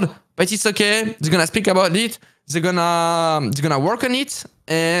hard, but it's okay. They're gonna speak about it. they're gonna work on it,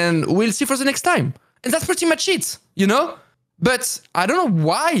 and we'll see for the next time. And that's pretty much it, you know? But I don't know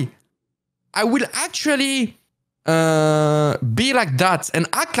why I will actually be like that and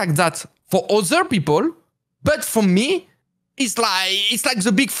act like that for other people, but for me, it's like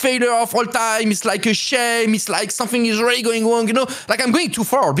the big failure of all time. It's like a shame. It's like something is really going wrong, you know? Like I'm going too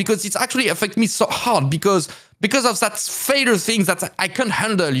far because it's actually affect me so hard because of that failure thing that I can't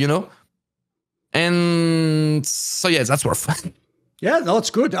handle, you know? And so yeah, that's rough. Yeah, no, it's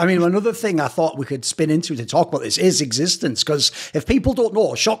good. I mean, another thing I thought we could spin into to talk about this is Existence, because if people don't know,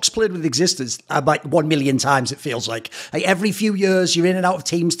 shox played with Existence about 1 million times, it feels like. Every few years, you're in and out of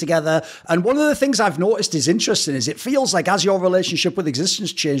teams together. And one of the things I've noticed is interesting is it feels like as your relationship with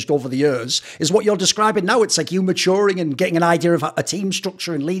Existence changed over the years, is what you're describing now. It's like you maturing and getting an idea of a team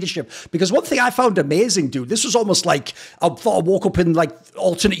structure and leadership. Because one thing I found amazing, dude, this was almost like I thought I woke up in like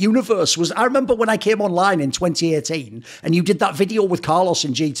alternate universe, was I remember when I came online in 2018 and you did that video with Carlos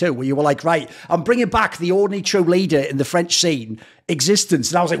in G2 where you were like, right, I'm bringing back the only true leader in the French scene,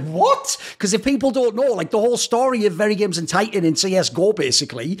 Existence. And I was like, what? Because if people don't know, like the whole story of VeryGames and Titan in CSGO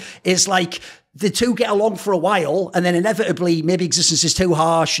basically is like the two get along for a while and then inevitably maybe Existence is too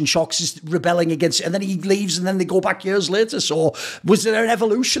harsh and shox is rebelling against it and then he leaves and then they go back years later. So was there an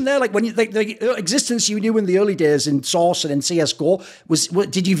evolution there? Like when you like the Existence you knew in the early days in Source and in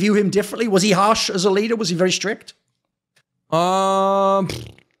CSGO, did you view him differently? Was he harsh as a leader? Was he very strict? A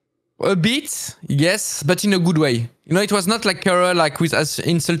bit, yes, but in a good way. You know, it was not like like with us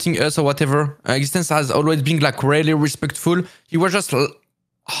insulting us or whatever. Existence has always been like really respectful. He was just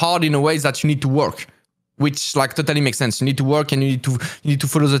hard in a way that you need to work, which like totally makes sense. You need to work and you need to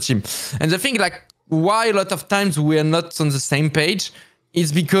follow the team. And the thing like why a lot of times we are not on the same page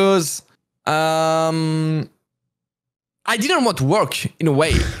is because I didn't want to work in a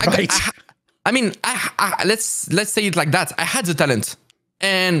way. Right. I mean, let's say it like that. I had the talent.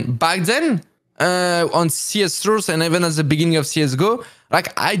 And back then, on CS Source and even at the beginning of CSGO,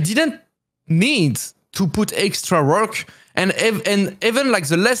 like I didn't need to put extra work. And even like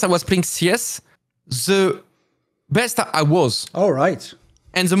the less I was playing CS, the best I was. All right.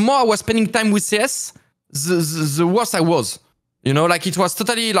 And the more I was spending time with CS, the worse I was. You know, like it was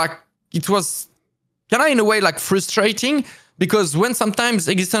totally like, it was kind of in a way like frustrating. Because when sometimes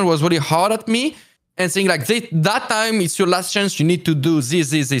Existence was really hard at me and saying like, that time it's your last chance, you need to do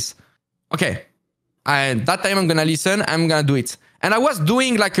this. Okay, and that time I'm gonna listen, I'm gonna do it. And I was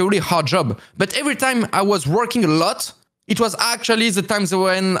doing like a really hard job. But every time I was working a lot, it was actually the times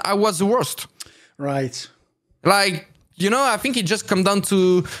when I was the worst. Right. Like, you know, I think it just comes down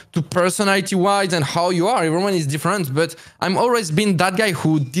to personality-wise and how you are. Everyone is different, but I'm always been that guy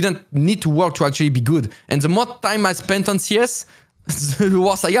who didn't need to work to actually be good. And the more time I spent on CS, the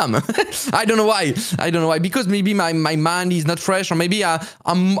worse I am. I don't know why. Because maybe my mind is not fresh, or maybe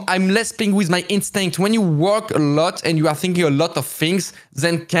I'm less playing with my instinct. When you work a lot and you are thinking a lot of things,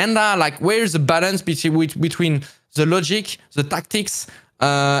 then kinda like where's the balance between the logic, the tactics,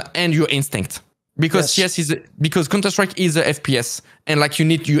 and your instinct? Because yes. Because Counter-Strike is a FPS, and like you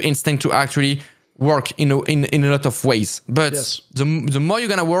need your instinct to actually work in a lot of ways. But yes. the more you're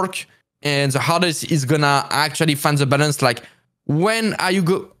gonna work, and the harder is gonna actually find the balance. Like when are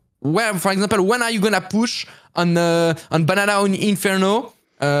you for example, when are you gonna push on Banana on Inferno?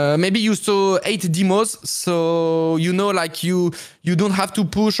 Maybe you saw 8 demos, so you know like you don't have to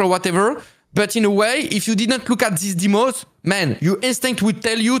push or whatever. But in a way, if you didn't look at these demos, man, your instinct would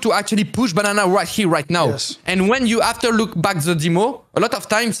tell you to actually push Banana right here, right now. Yes. And when you after look back the demo, a lot of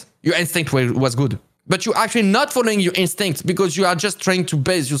times your instinct was good. But you're actually not following your instinct because you are just trying to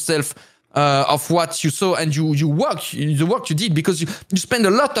base yourself of what you saw and the work you did because you spend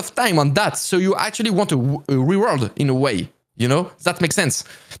a lot of time on that. So you actually want a reward in a way, you know? That makes sense.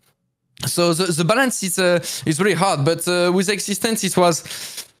 So the balance is really hard. But with Existence, it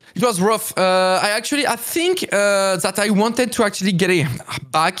was rough. I think that I wanted to actually get it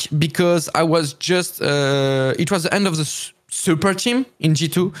back because I was just, it was the end of the super team in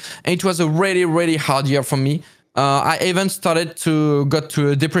G2 and it was a really, really hard year for me. I even started to got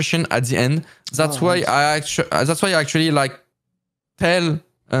to a depression at the end. That's why I actually like tell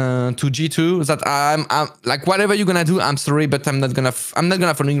to G2 that I'm like, whatever you're gonna do, I'm sorry, but I'm not gonna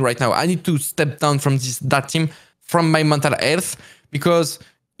follow you right now. I need to step down from that team, from my mental health, because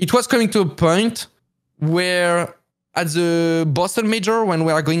it was coming to a point where at the Boston Major, when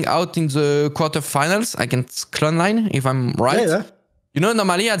we are going out in the quarterfinals against Clone9, if I'm right. Yeah. You know,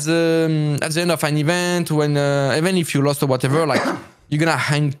 normally at the end of an event, when even if you lost or whatever, like you're gonna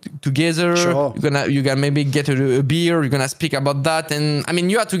hang together. Sure. You're gonna maybe get a beer. You're gonna speak about that. And I mean,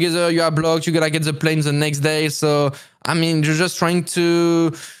 you are together. You are blocked. You're gonna get the plane the next day. So I mean, you're just trying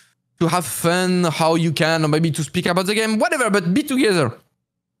to have fun how you can, or maybe to speak about the game, whatever. But be together.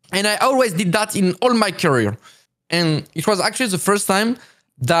 And I always did that in all my career. And it was actually the first time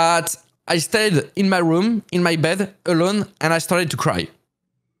that I stayed in my room, in my bed, alone, and I started to cry.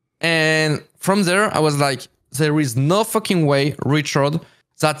 And from there, I was like, there is no fucking way, Richard,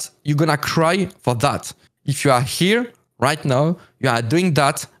 that you're gonna cry for that. If you are here right now, you are doing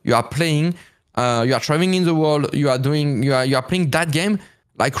that, you are playing, you are traveling in the world, you are playing that game.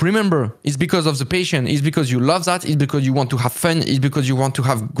 Like, remember, it's because of the passion. It's because you love that. It's because you want to have fun. It's because you want to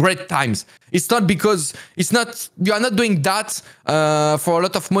have great times. It's not because you are not doing that for a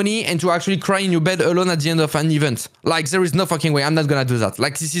lot of money and to actually cry in your bed alone at the end of an event. Like, there is no fucking way. I'm not going to do that.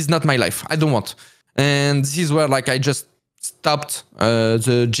 Like, this is not my life. I don't want. And this is where, like, I just stopped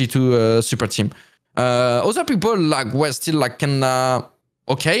the G2 super team. Other people, like, were still, like,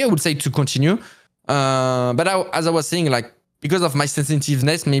 okay, I would say, to continue. But as I was saying, like, because of my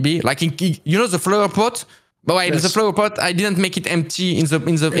sensitiveness, maybe, like, you know, the flower pot. But wait, yes. The flower pot, I didn't make it empty in the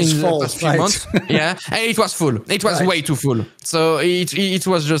past few months. Yeah, and it was full. It was way too full. So it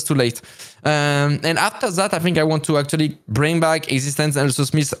was just too late. And after that, I think I want to actually bring back Existence and also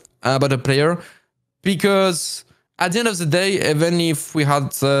Smith about a player, because at the end of the day, even if we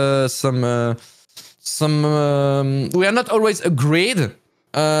had we are not always agreed,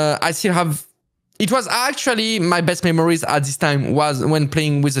 I still have. It was actually my best memories at this time was when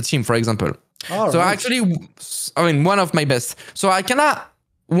playing with the team, for example. So actually, I mean, one of my best. So I kind of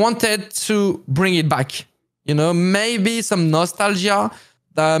wanted to bring it back. You know, maybe some nostalgia,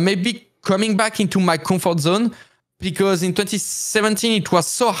 maybe coming back into my comfort zone, because in 2017, it was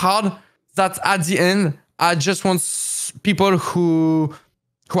so hard that at the end, I just want people who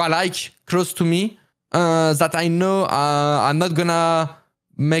I like close to me, that I know are not gonna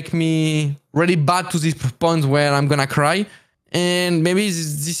make me really bad to this point where I'm gonna cry. And maybe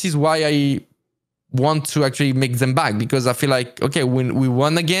this is why I want to actually make them back, because I feel like, okay, when we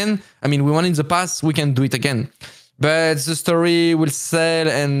won again, I mean, we won in the past, we can do it again. But the story will sell,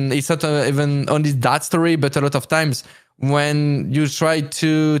 and it's not even only that story, but a lot of times when you try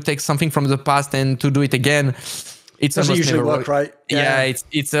to take something from the past and to do it again, it's doesn't almost usually never work, right? Yeah,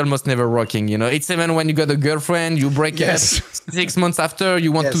 it's almost never working. You know, it's even when you got a girlfriend, you break up 6 months after,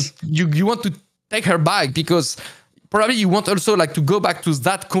 you want to you want to take her back, because probably you want also like to go back to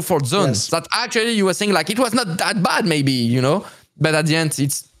that comfort zone that actually you were saying like it was not that bad, maybe, you know, but at the end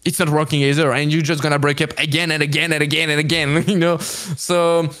it's not working either, and you're just gonna break up again and again and again and again, you know.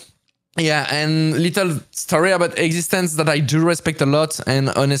 So yeah, and little story about Existence that I do respect a lot, and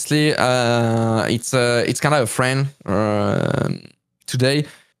honestly, it's kind of a friend today.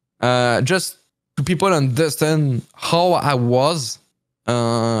 Just to people understand how I was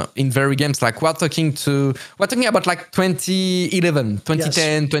in VeryGames. Like we're talking about like 2011,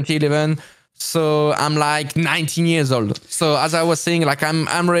 2010, 2011. So I'm like 19 years old. So as I was saying, like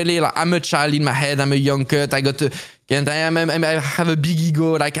I'm really like, I'm a child in my head. I'm a young cut. I have a big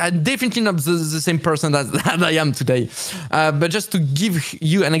ego. Like I'm definitely not the same person that I am today. But just to give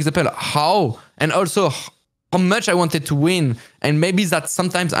you an example how, and also how much I wanted to win, and maybe that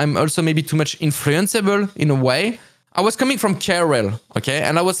sometimes I'm also maybe too much influenceable in a way. I was coming from KRL, okay?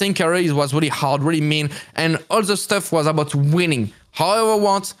 And I was saying KRL was really hard, really mean, and all the stuff was about winning. However I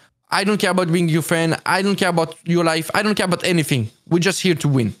want, I don't care about being your friend. I don't care about your life. I don't care about anything. We're just here to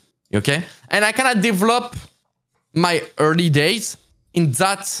win, okay? And I kind of develop my early days in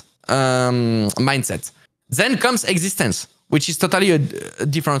that mindset. Then comes Existence, which is totally a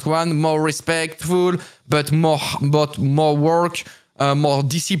different one, more respectful, but more work, more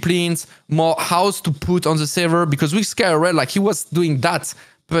disciplines, more house to put on the server, because with KRL, like he was doing that,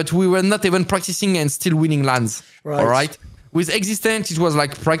 but we were not even practicing and still winning lands, all right? With Existence, it was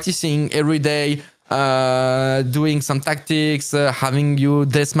like practicing every day, doing some tactics, having your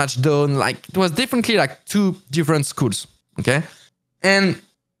deathmatch done. Like it was definitely like two different schools, okay? And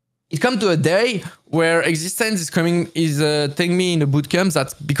it come to a day where Existence is taking me in a bootcamp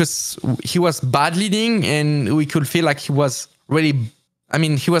that because he was bad leading and we could feel like he was really, I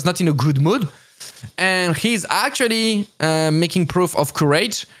mean, he was not in a good mood. And he's actually making proof of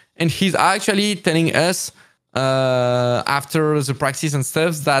courage. And he's actually telling us after the practice and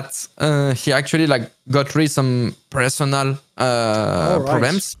stuff that he actually like got rid some personal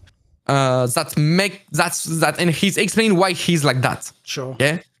problems that and he's explaining why he's like that. Sure.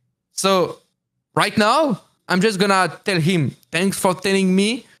 Yeah. So right now I'm just gonna tell him thanks for telling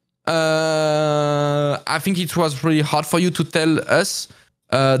me I think it was really hard for you to tell us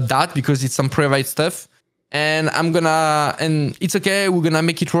that because it's some private stuff. And and it's okay, we're gonna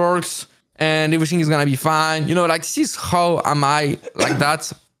make it work and everything is gonna be fine. You know, like this is how am I like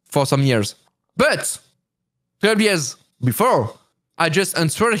that for some years. But 12 years before, I just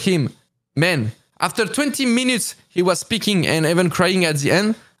answered him, man, after 20 minutes he was speaking and even crying at the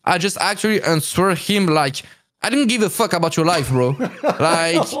end, I just actually answered him like, I didn't give a fuck about your life, bro.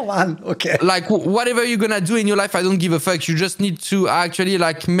 Like, oh man, okay. Like whatever you're gonna do in your life, I don't give a fuck. You just need to actually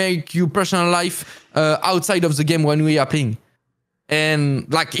like make your personal life outside of the game when we are playing. And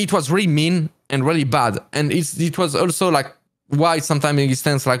like it was really mean and really bad. And it was also like why sometimes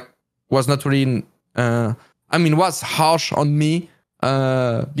existence like was not really was harsh on me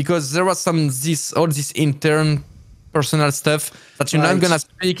because there was all this intern personal stuff that you're not gonna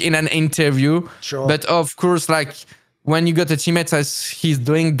speak in an interview. Sure. But of course, like when you got a teammate as he's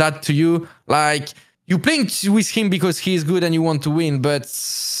doing that to you, like you playing with him because he's good and you want to win, but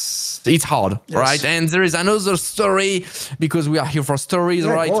it's hard, right? And there is another story because we are here for stories,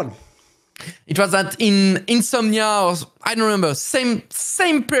 right? It was that in Insomnia, or I don't remember, same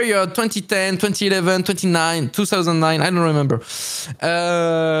period, 2010, 2011, 2009, 2009, I don't remember.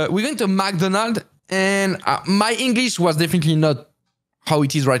 We're going to McDonald's. And my English was definitely not how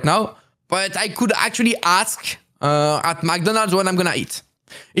it is right now, but I could actually ask at McDonald's when I'm gonna eat.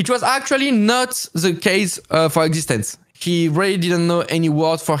 It was actually not the case for existence. He really didn't know any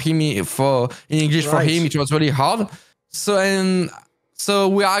word for him in English for him. It was really hard. So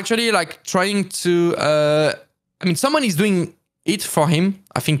we are actually like trying to. Someone is doing it for him.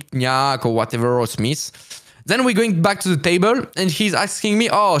 I think Nyak or whatever or Smith. Then we're going back to the table and he's asking me,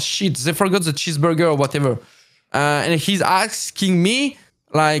 oh shit, they forgot the cheeseburger or whatever. And he's asking me,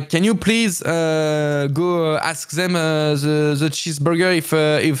 like, can you please go ask them the cheeseburger if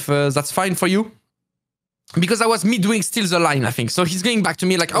that's fine for you? Because I was me doing still the line, I think. So he's going back to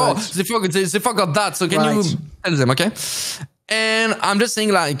me like, oh, they forgot that. So can you tell them, okay? And I'm just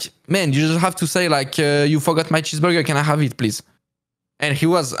saying like, man, you just have to say like, you forgot my cheeseburger. Can I have it, please? And he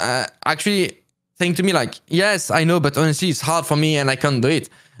was actually saying to me like, yes, I know, but honestly, it's hard for me and I can't do it.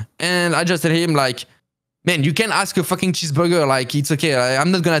 And I just tell him like, man, you can ask a fucking cheeseburger, like, it's okay,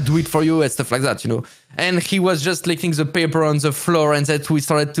 I'm not gonna do it for you and stuff like that, you know? And he was just licking the paper on the floor and that we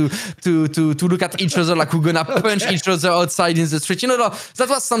started to look at each other like we're gonna punch each other outside in the street. You know, that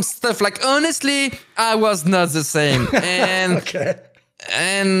was some stuff like, honestly, I was not the same. And,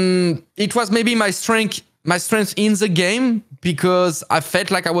 and it was maybe my strength in the game because I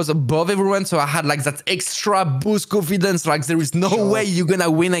felt like I was above everyone. So I had like that extra boost confidence. Like there is no way you're going to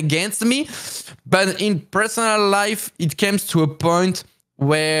win against me. But in personal life, it came to a point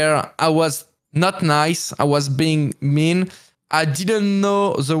where I was not nice. I was being mean. I didn't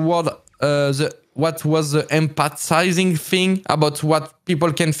know the word, what was the empathizing thing about what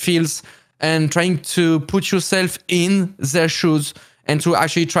people can feel and trying to put yourself in their shoes and to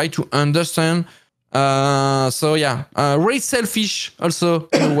actually try to understand. So yeah, really selfish also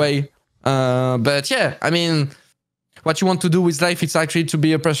in a way. But yeah, I mean, what you want to do with life, it's actually to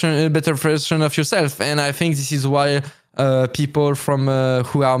be a better version of yourself. And I think this is why people from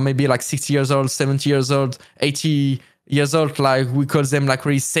who are maybe like 60 years old, 70 years old, 80 years old, like we call them like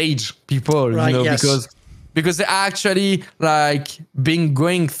really sage people, you know, because they actually like been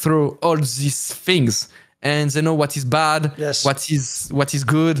going through all these things and they know what is bad, what is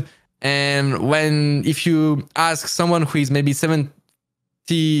good. And if you ask someone who is maybe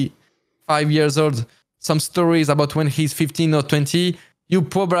 75 years old some stories about when he's 15 or 20, you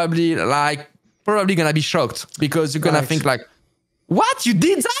probably gonna be shocked because you're gonna think like, what, you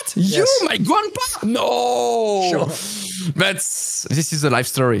did that? You, my grandpa? No. But this is a life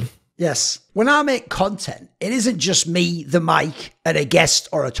story. Yes. When I make content, it isn't just me, the mic, and a guest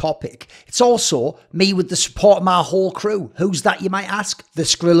or a topic. It's also me with the support of my whole crew. Who's that, you might ask? The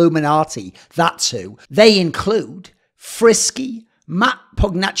Skrilluminati. That's who. They include Frisky, Matt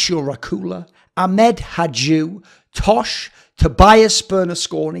Pugnaccio-Racula, Ahmed Hadju, Tosh, Tobias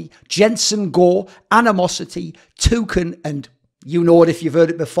Bernasconi, Jensen Gore, Animosity, Toucan, and you know it if you've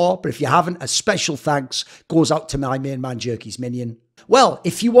heard it before, but if you haven't, a special thanks goes out to my main man, Jerky's Minion. Well,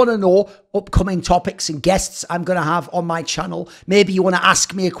 if you want to know upcoming topics and guests I'm going to have on my channel, maybe you want to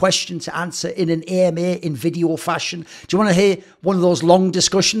ask me a question to answer in an AMA in video fashion. Do you want to hear one of those long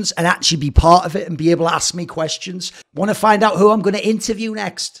discussions and actually be part of it and be able to ask me questions? Want to find out who I'm going to interview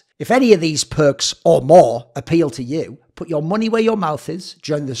next? If any of these perks or more appeal to you, put your money where your mouth is.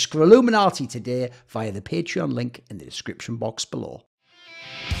 Join the Skrilluminati today via the Patreon link in the description box below.